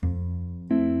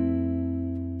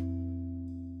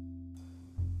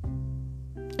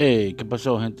Hey, ¿qué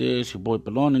pasó, gente? It's your boy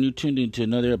Pelon, and you tuned into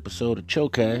another episode of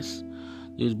Chocast.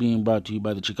 This is being brought to you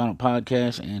by the Chicano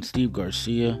Podcast and Steve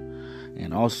Garcia,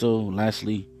 and also,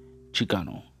 lastly,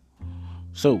 Chicano.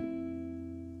 So,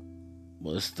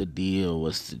 what's the deal?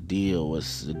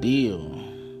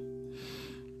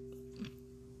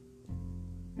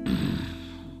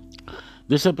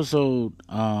 This episode,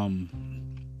 I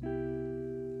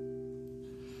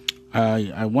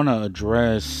want to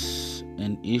address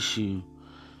an issue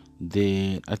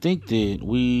that I think that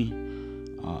we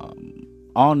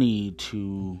all need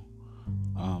to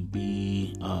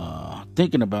be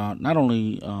thinking about, not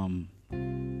only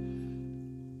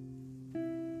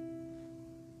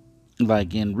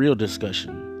like in real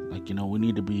discussion. Like, we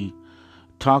need to be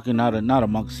talking not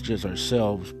amongst just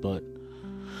ourselves, but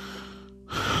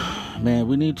man,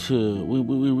 we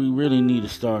really need to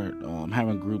start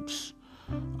having groups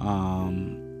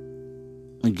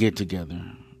and get together.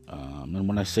 And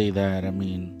when I say that, I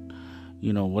mean,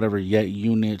 whatever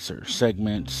units or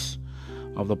segments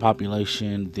of the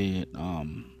population that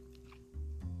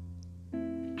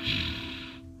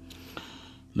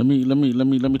let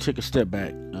me take a step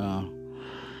back.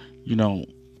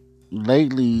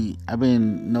 Lately I've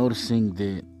been noticing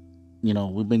that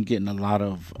we've been getting a lot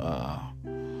of I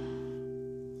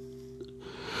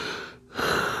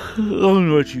don't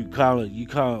know what you call it. You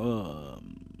call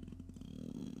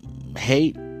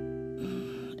hate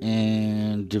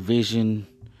and division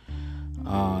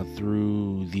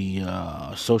through the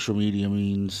social media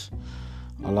means.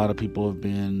 A lot of people have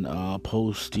been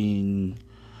posting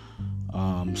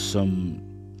some.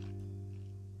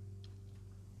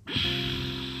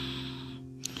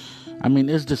 I mean,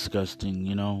 it's disgusting,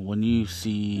 when you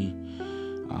see,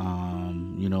 a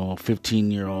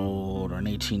 15-year-old or an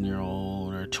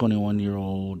 18-year-old or a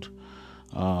 21-year-old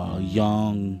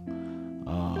young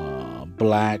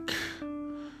black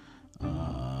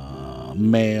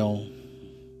male,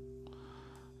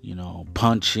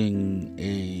 punching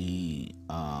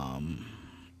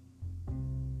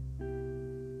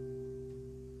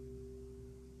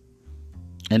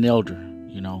an elder,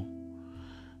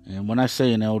 And when I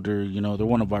say an elder, they're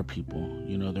one of our people.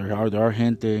 They're our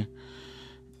gente.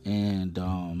 And,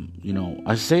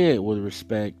 I say it with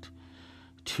respect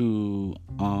to,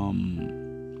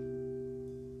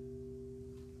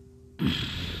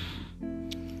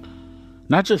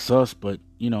 not just us, but,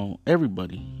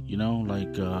 everybody,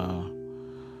 like, I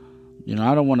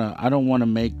don't want to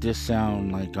make this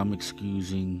sound like I'm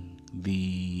excusing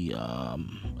the,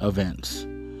 events,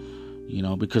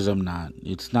 because I'm not.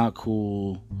 It's not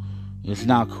cool. It's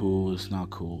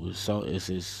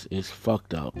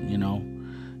fucked up,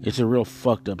 It's a real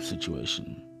fucked up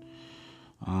situation.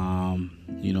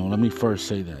 Let me first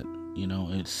say that,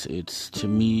 it's to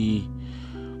me,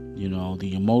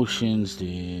 the emotions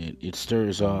that it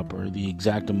stirs up, or the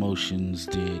exact emotions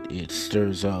that it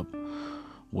stirs up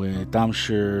with, I'm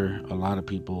sure a lot of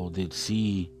people that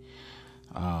see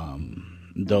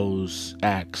those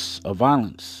acts of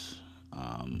violence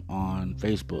on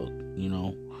Facebook,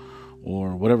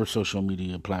 or whatever social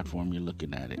media platform you're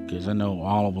looking at it, because I know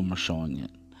all of them are showing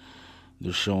it.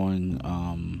 They're showing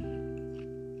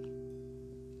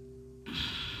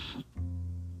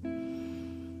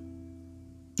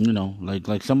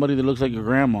like somebody that looks like your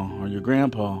grandma or your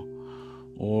grandpa,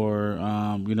 or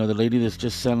the lady that's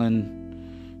just selling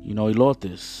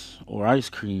elotes or ice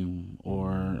cream,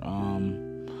 or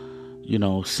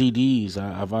CDs.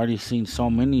 I've already seen so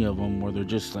many of them where they're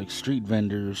just like street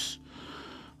vendors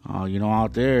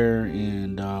out there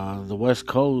in the West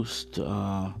Coast,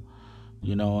 and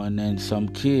then some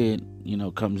kid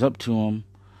comes up to him,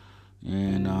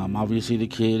 and obviously the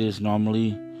kid is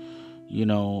normally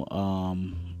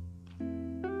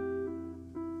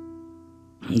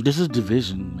this is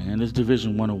division, man. It's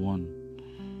division 101.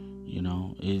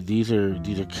 These are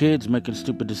kids making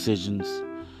stupid decisions,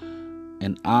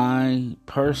 and I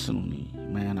personally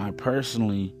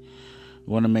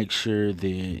want to make sure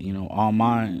that all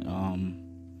my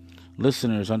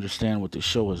listeners understand what this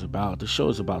show is about. This show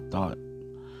is about thought,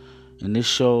 and this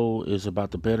show is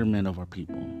about the betterment of our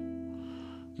people,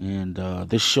 and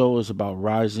this show is about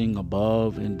rising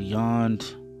above and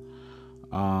beyond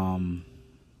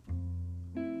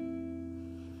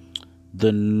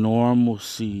the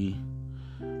normalcy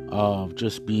of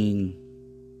just being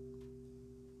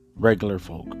regular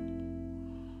folk,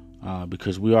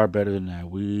 because we are better than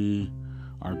that. We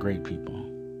are great people.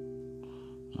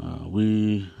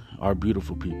 We are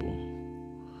beautiful people.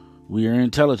 We are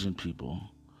intelligent people,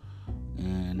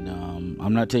 and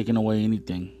I'm not taking away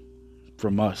anything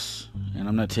from us, and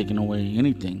I'm not taking away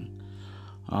anything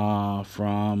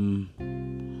from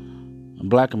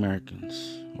Black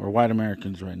Americans or white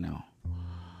Americans right now.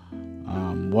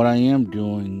 What I am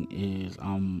doing is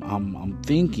I'm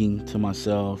thinking to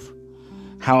myself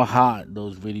how hot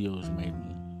those videos made me.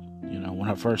 When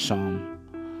I first saw them,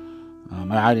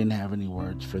 I didn't have any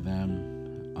words for them.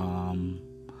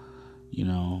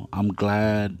 I'm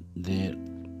glad that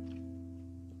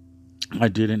I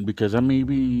didn't, because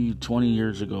maybe 20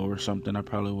 years ago or something, I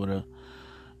probably would have,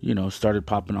 started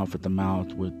popping off at the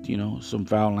mouth with, some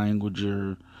foul language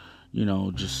or,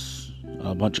 just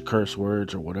a bunch of curse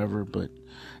words or whatever. But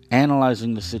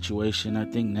analyzing the situation, I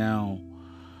think now,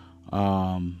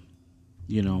 I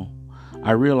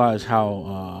realize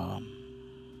how,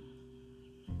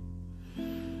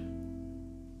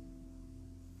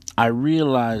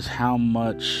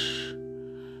 much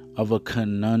of a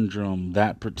conundrum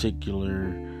that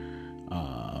particular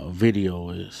video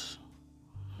is.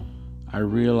 I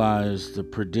realize the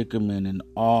predicament and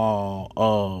all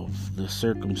of the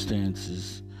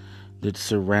circumstances that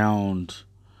surround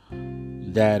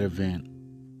that event,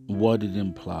 what it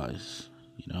implies.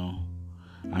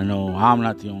 I know I'm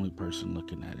not the only person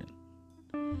looking at it.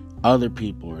 Other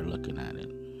people are looking at it.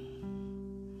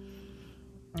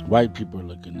 White people are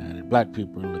looking at it. Black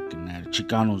people are looking at it.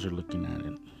 Chicanos are looking at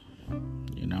it.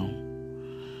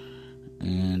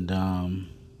 And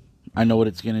I know what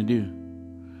it's going to do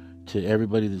to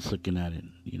everybody that's looking at it.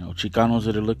 Chicanos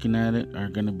that are looking at it are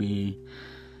going to be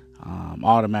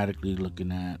automatically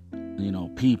looking at,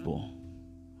 people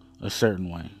a certain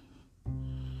way.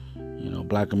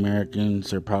 Black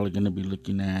Americans are probably going to be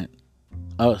looking at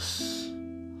us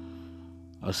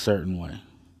a certain way.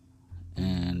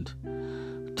 And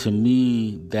to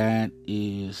me, that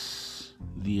is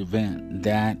the event.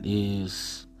 That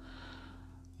is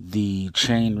the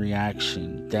chain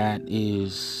reaction. That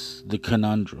is the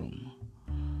conundrum.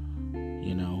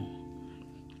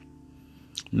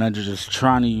 I'm not just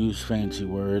trying to use fancy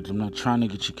words. I'm not trying to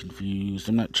get you confused.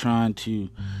 I'm not trying to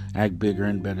act bigger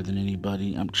and better than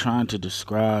anybody. I'm trying to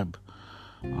describe,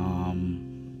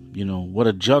 what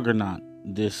a juggernaut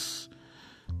this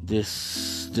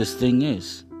thing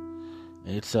is.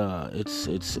 It's a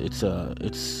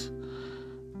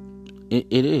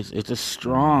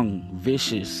strong,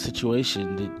 vicious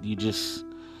situation that you just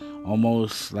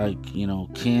almost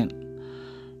can't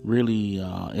really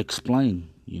explain.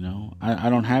 I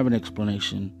don't have an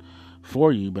explanation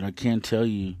for you, but I can tell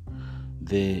you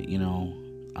that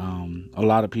a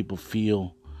lot of people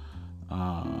feel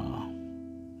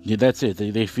that's it.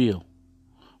 They feel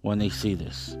when they see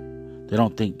this. They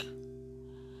don't think.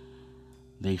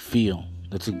 They feel.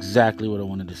 That's exactly what I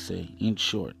wanted to say. In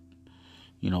short,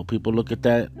 people look at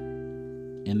that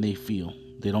and they feel.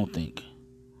 They don't think.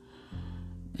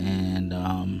 And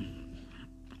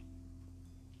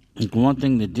one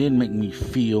thing that did make me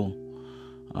feel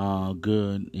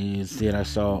good is that I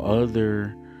saw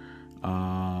other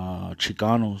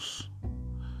Chicanos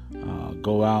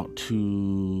go out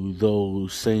to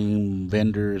those same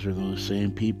vendors or those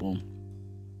same people,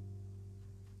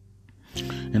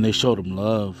 and they showed them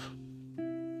love.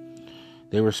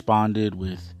 They responded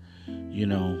with,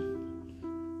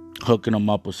 hooking them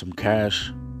up with some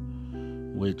cash,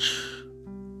 which,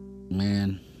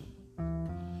 man,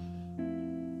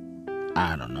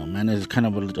 I don't know, man. It's kind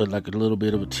of like a little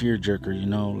bit of a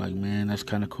tearjerker, like, man, that's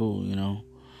kind of cool,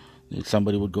 that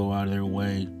somebody would go out of their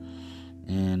way.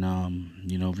 And,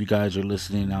 if you guys are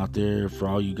listening out there, for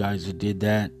all you guys that did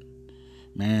that,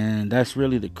 man, that's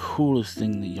really the coolest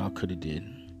thing that y'all could have did.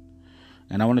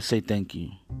 And I want to say thank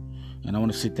you. And I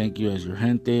want to say thank you as your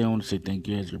gente. I want to say thank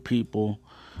you as your people.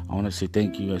 I want to say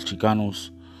thank you as Chicanos.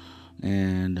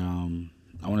 And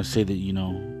I want to say that,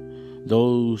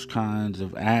 those kinds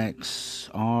of acts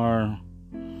are,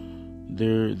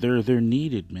 they're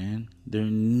needed, man. They're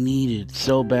needed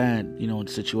so bad, in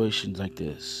situations like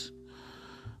this.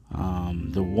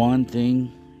 The one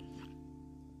thing,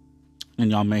 and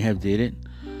y'all may have did it,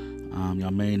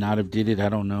 y'all may not have did it, I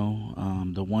don't know.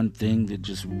 The one thing that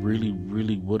just really,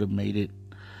 really would have made it,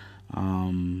 I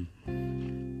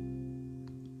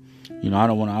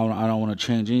don't want to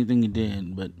change anything you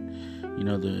did, but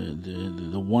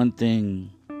the one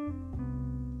thing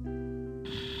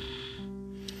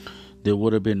that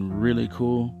would have been really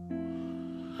cool,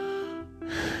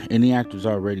 and the act was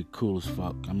already cool as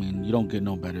fuck. I mean, you don't get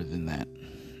no better than that.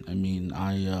 I mean,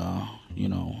 I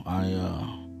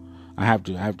have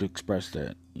to express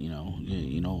that.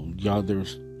 Y'all,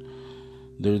 there's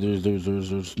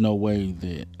no way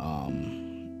that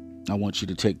I want you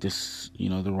to take this,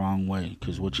 the wrong way,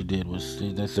 because what you did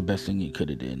that's the best thing you could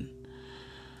have did.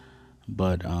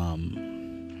 But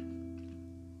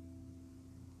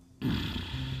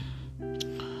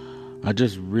I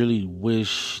just really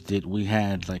wish that we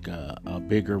had like a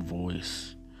bigger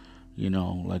voice.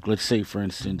 Like let's say for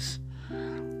instance,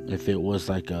 if it was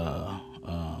like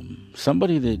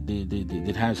somebody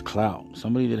that has clout,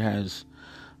 somebody that has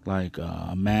like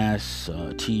a mass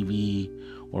TV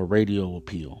or radio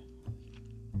appeal,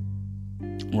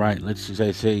 right? Let's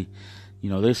just say,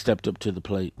 they stepped up to the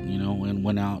plate, and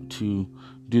went out to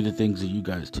do the things that you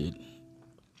guys did,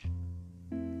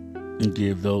 and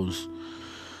give those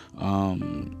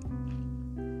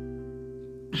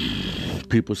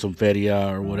people some feria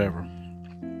or whatever,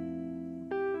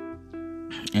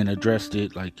 and addressed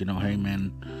it like, hey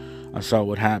man, I saw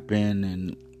what happened,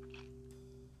 and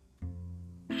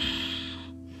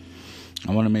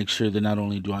I want to make sure that not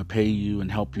only do I pay you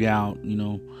and help you out,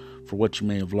 for what you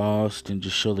may have lost, and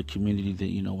just show the community that,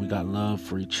 we got love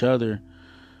for each other,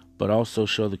 but also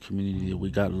show the community that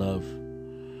we got love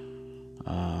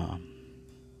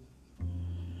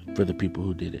for the people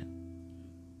who did it.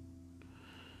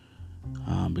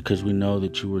 Because we know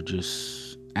that you were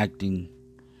just acting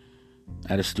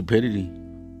out of stupidity,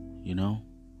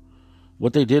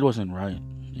 What they did wasn't right,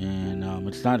 and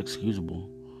it's not excusable,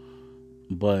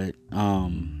 but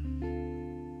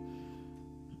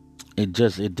it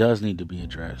does need to be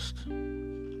addressed.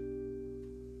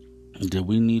 That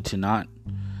we need to not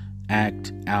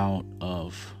act out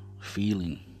of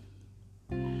feeling.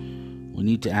 We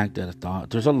need to act out of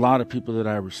thought. There's a lot of people that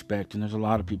I respect, and there's a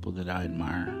lot of people that I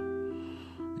admire.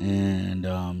 And,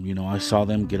 I saw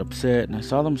them get upset, and I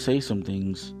saw them say some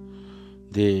things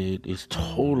that is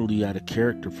totally out of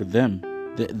character for them,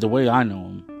 the way I know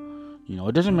them.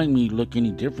 It doesn't make me look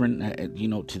any different,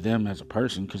 to them as a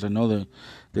person, because I know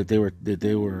that they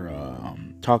were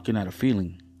talking out of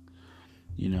feeling.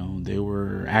 They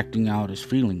were acting out as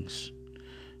feelings.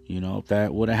 If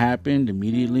that would have happened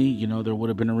immediately, there would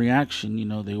have been a reaction.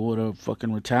 They would have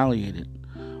fucking retaliated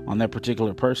on that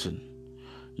particular person,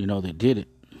 that did it.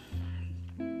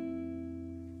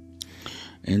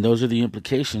 And those are the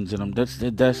implications, and that's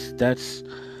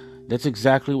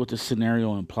exactly what the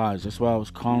scenario implies. That's why I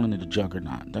was calling it a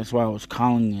juggernaut. That's why I was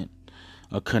calling it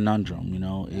a conundrum.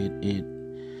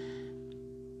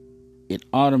 It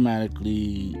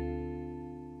automatically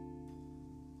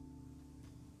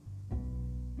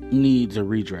needs a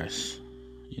redress.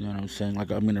 You know what I'm saying? Like,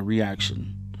 I'm in a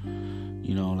reaction.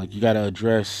 Like, you got to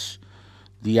address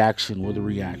the action with a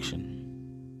reaction.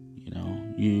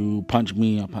 You punch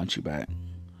me, I'll punch you back.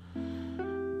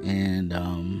 And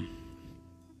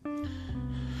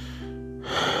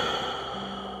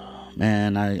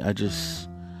man,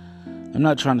 I'm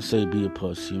not trying to say be a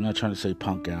pussy. I'm not trying to say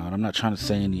punk out. I'm not trying to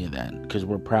say any of that, because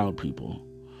we're proud people.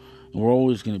 And we're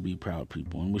always going to be proud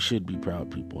people, and we should be proud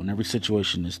people. And every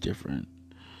situation is different.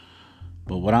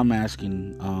 But what I'm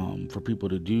asking for people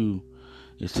to do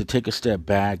is to take a step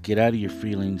back, get out of your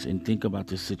feelings, and think about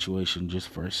this situation just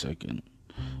for a second.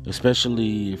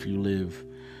 Especially if you live,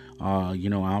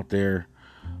 out there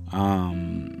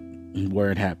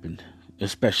where it happened.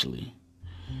 Especially.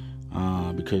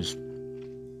 Because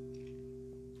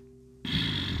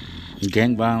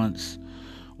gang violence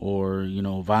or,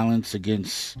 violence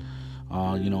against,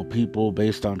 people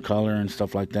based on color and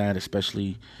stuff like that,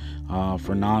 especially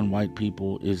for non-white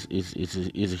people, is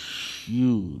a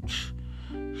huge.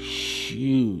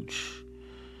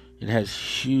 It has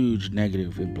huge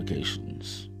negative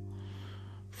implications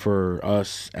for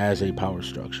us as a power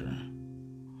structure.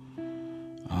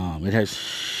 It has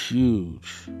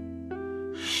huge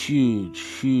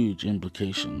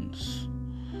implications,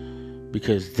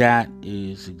 because that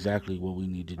is exactly what we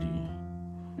need to do.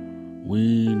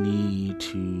 We need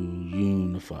to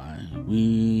unify.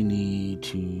 We need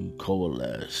to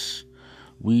coalesce.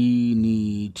 We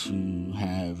need to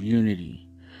have unity.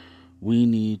 We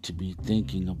need to be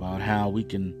thinking about how we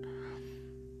can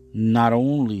not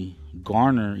only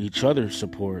garner each other's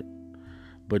support,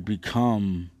 but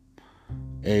become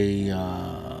a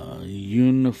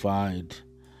unified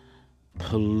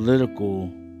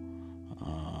political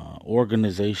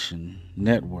organization,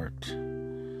 networked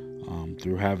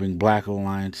through having black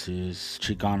alliances,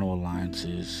 Chicano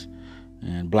alliances,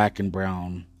 and black and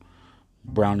brown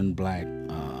and black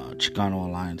Chicano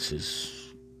alliances.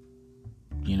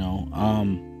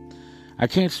 I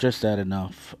can't stress that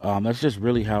enough. That's just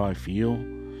really how I feel.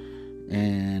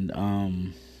 And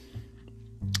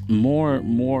more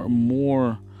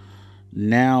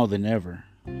now than ever.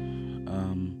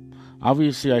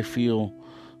 Obviously, I feel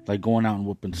like going out and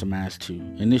whooping some ass too,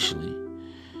 initially.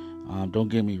 Don't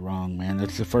get me wrong, man.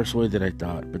 That's the first way that I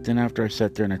thought. But then after I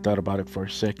sat there and I thought about it for a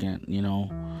second,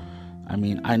 I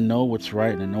mean, I know what's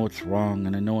right and I know what's wrong,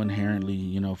 and I know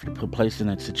inherently, if you're placed in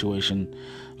that situation,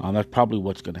 that's probably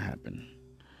what's going to happen.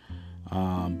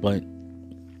 But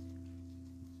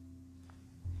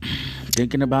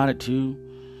thinking about it too,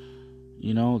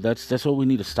 that's what we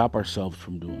need to stop ourselves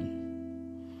from doing.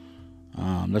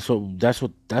 That's what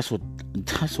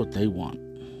they want.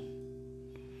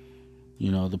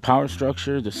 The power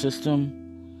structure, the system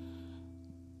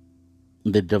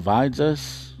that divides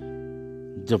us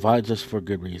for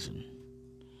good reason.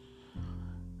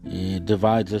 It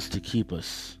divides us to keep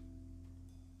us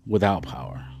without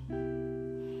power.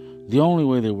 The only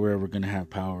way that we're ever going to have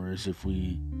power is if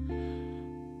we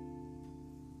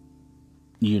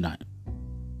unite.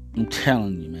 I'm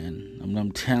telling you, man.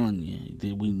 I'm telling you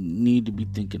that we need to be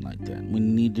thinking like that. We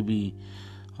need to be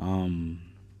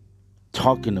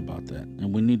talking about that,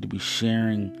 and we need to be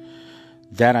sharing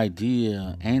that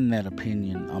idea and that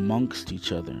opinion amongst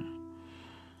each other.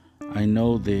 I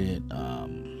know that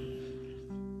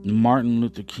Martin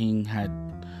Luther King had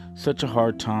such a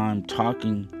hard time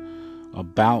talking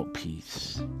about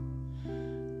peace,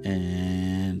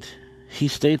 and he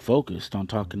stayed focused on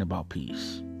talking about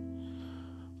peace,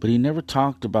 but he never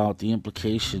talked about the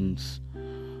implications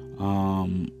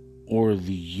or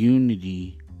the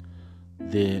unity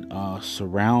that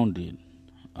surrounded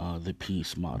the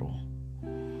peace model.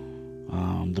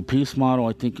 The peace model,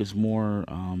 I think, is more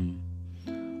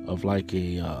of like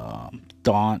a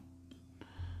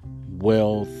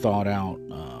well thought out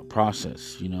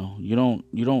process. You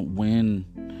don't win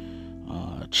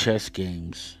chess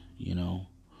games,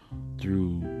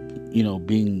 through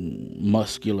being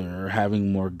muscular or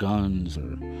having more guns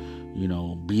or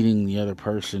beating the other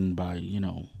person by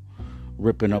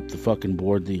ripping up the fucking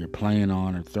board that you're playing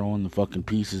on or throwing the fucking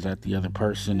pieces at the other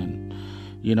person. And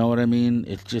you know what I mean?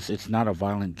 It's not a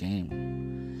violent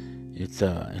game. It's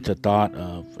a thought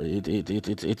of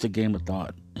it's a game of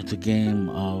thought. It's a game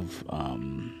of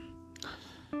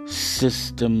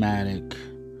systematic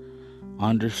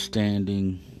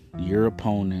understanding your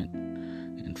opponent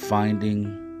and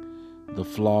finding the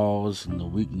flaws and the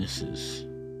weaknesses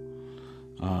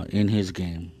in his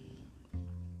game.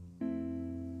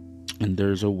 And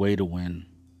there's a way to win,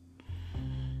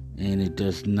 and it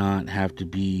does not have to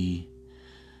be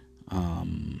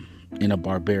in a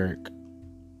barbarian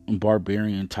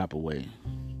type of way.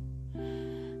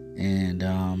 And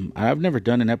I've never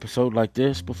done an episode like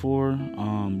this before,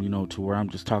 to where I'm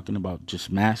just talking about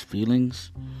just mass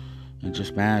feelings and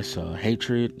just mass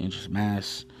hatred and just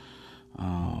mass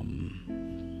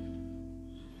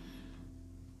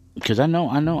because I know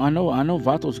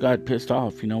Vatos got pissed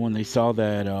off, when they saw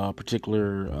that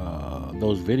particular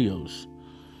those videos.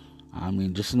 I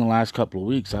mean, just in the last couple of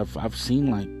weeks, I've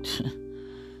seen like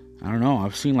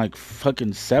I've seen like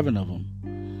fucking 7 of them,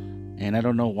 and I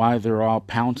don't know why they're all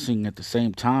pouncing at the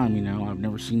same time. I've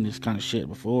never seen this kind of shit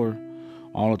before,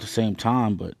 all at the same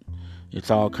time, but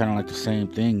it's all kind of like the same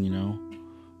thing,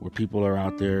 where people are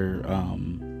out there,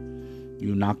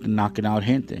 knocking out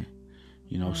gente,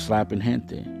 slapping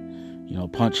gente.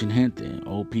 Punching gente.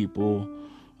 Old people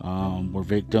were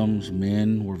victims.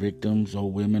 Men were victims.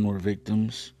 Old women were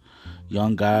victims.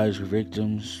 Young guys were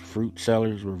victims. Fruit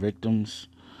sellers were victims.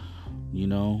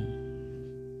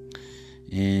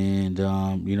 And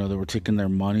they were taking their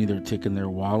money. They were taking their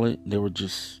wallet. They were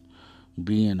just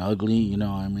being ugly.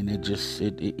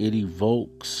 It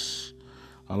evokes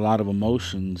a lot of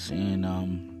emotions. And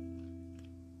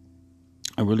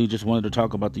I really just wanted to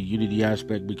talk about the unity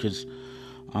aspect because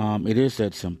it is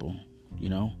that simple,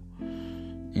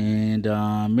 and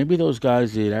maybe those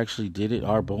guys that actually did it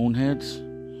are boneheads.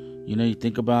 You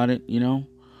think about it,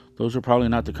 those are probably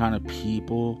not the kind of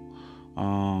people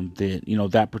that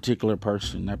that particular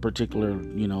person, that particular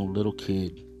little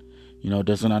kid,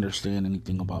 doesn't understand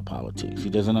anything about politics. He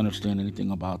doesn't understand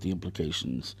anything about the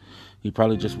implications. He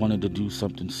probably just wanted to do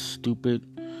something stupid,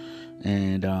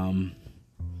 and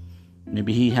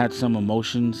maybe he had some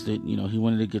emotions that, he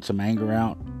wanted to get some anger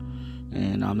out,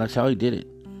 and that's how he did it.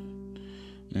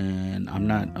 And I'm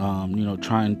not,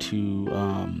 trying to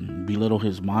belittle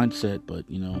his mindset, but,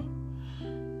 he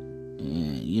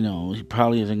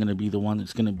probably isn't going to be the one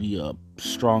that's going to be a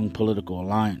strong political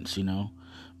alliance,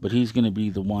 but he's going to be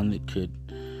the one that could,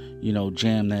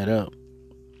 jam that up,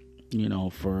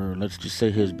 for, let's just say,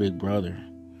 his big brother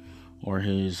or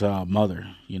his mother,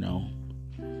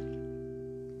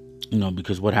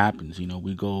 because what happens,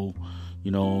 we go,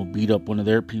 beat up one of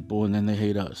their people and then they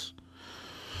hate us,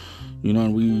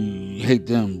 and we hate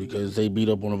them because they beat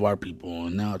up one of our people,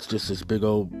 and now it's just this big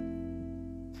old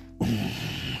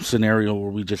scenario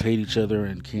where we just hate each other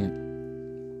and can't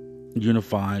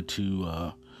unify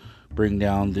to bring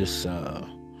down this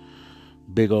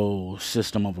big old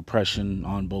system of oppression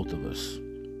on both of us.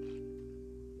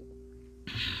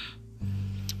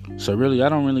 So really, I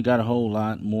don't really got a whole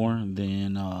lot more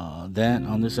than that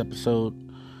on this episode.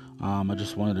 I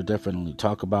just wanted to definitely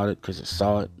talk about it because I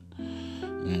saw it,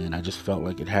 and I just felt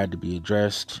like it had to be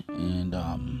addressed. And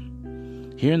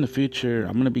here in the future,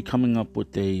 I'm going to be coming up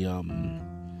with a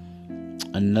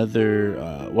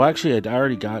another. Well, actually, I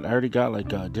already got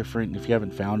like different. If you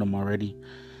haven't found them already,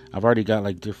 I've already got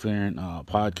like different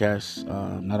podcasts,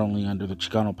 not only under the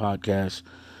Chicano podcast,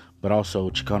 but also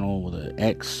Chicano with an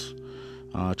X,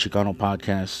 Chicano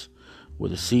podcast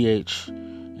with a CH,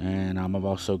 and I've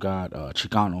also got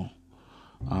Chicano,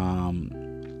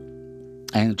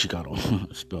 and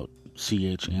Chicano, spelled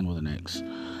CH and with an X.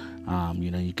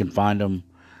 You can find them,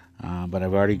 but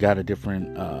I've already got a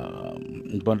different,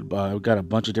 I've got a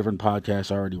bunch of different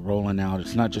podcasts already rolling out.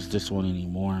 It's not just this one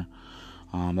anymore.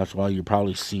 That's why you're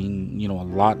probably seeing, a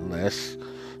lot less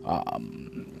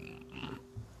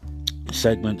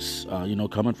segments,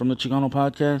 coming from the Chicano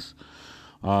podcast.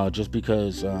 Just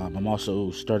because I'm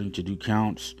also starting to do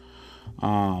counts.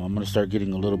 I'm going to start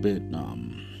getting a little bit,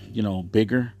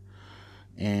 bigger.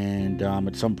 And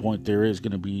at some point there is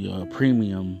going to be a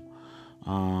premium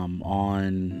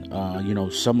on,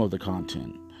 some of the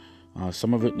content.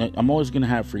 Some of it, I'm always going to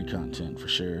have free content for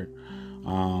sure.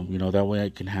 That way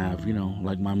I can have,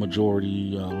 like my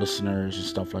majority listeners and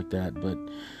stuff like that. But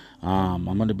I'm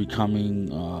going to be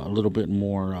becoming a little bit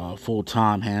more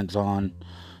full-time, hands-on,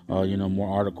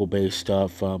 more article-based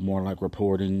stuff, more like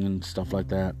reporting and stuff like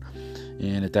that.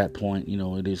 And at that point,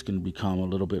 it is going to become a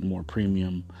little bit more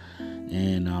premium.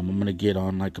 And I'm going to get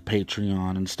on like a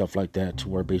Patreon and stuff like that to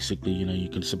where basically, you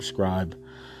can subscribe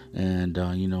and,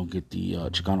 get the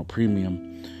Chicano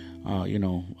Premium,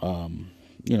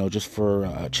 just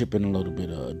for chipping a little bit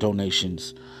of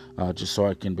donations, just so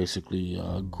I can basically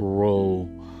grow,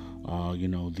 grow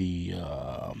the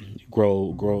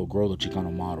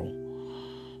Chicano model.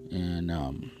 And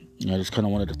I just kind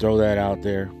of wanted to throw that out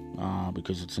there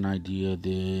because it's an idea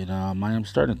that I am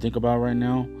starting to think about right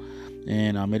now,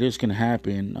 and it is going to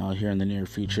happen here in the near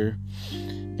future.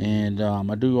 And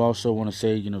I do also want to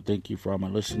say, thank you for all my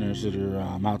listeners that are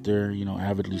out there,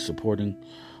 avidly supporting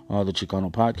the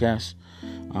Chicano podcast.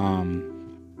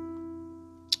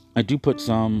 I do put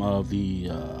some of the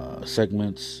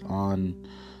segments on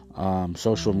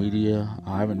social media.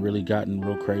 I haven't really gotten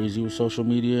real crazy with social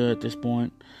media at this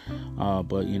point.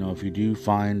 But, if you do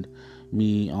find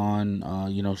me on,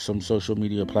 some social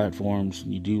media platforms,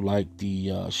 and you do like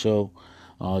the show,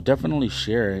 definitely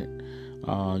share it,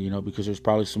 because there's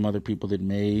probably some other people that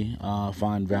may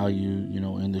find value,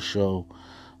 in the show.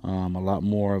 A lot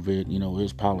more of it,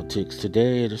 is politics.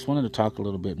 Today, I just wanted to talk a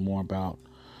little bit more about,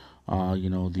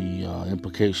 the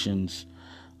implications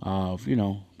of,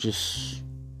 just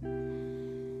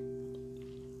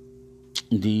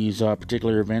these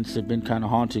particular events have been kind of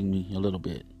haunting me a little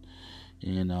bit.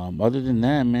 And other than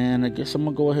that, man, I guess I'm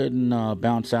going to go ahead and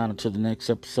bounce out into the next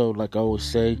episode like I always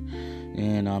say.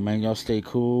 And, man, y'all stay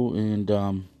cool. And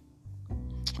I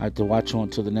have to watch on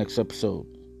to the next episode.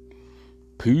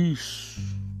 Peace.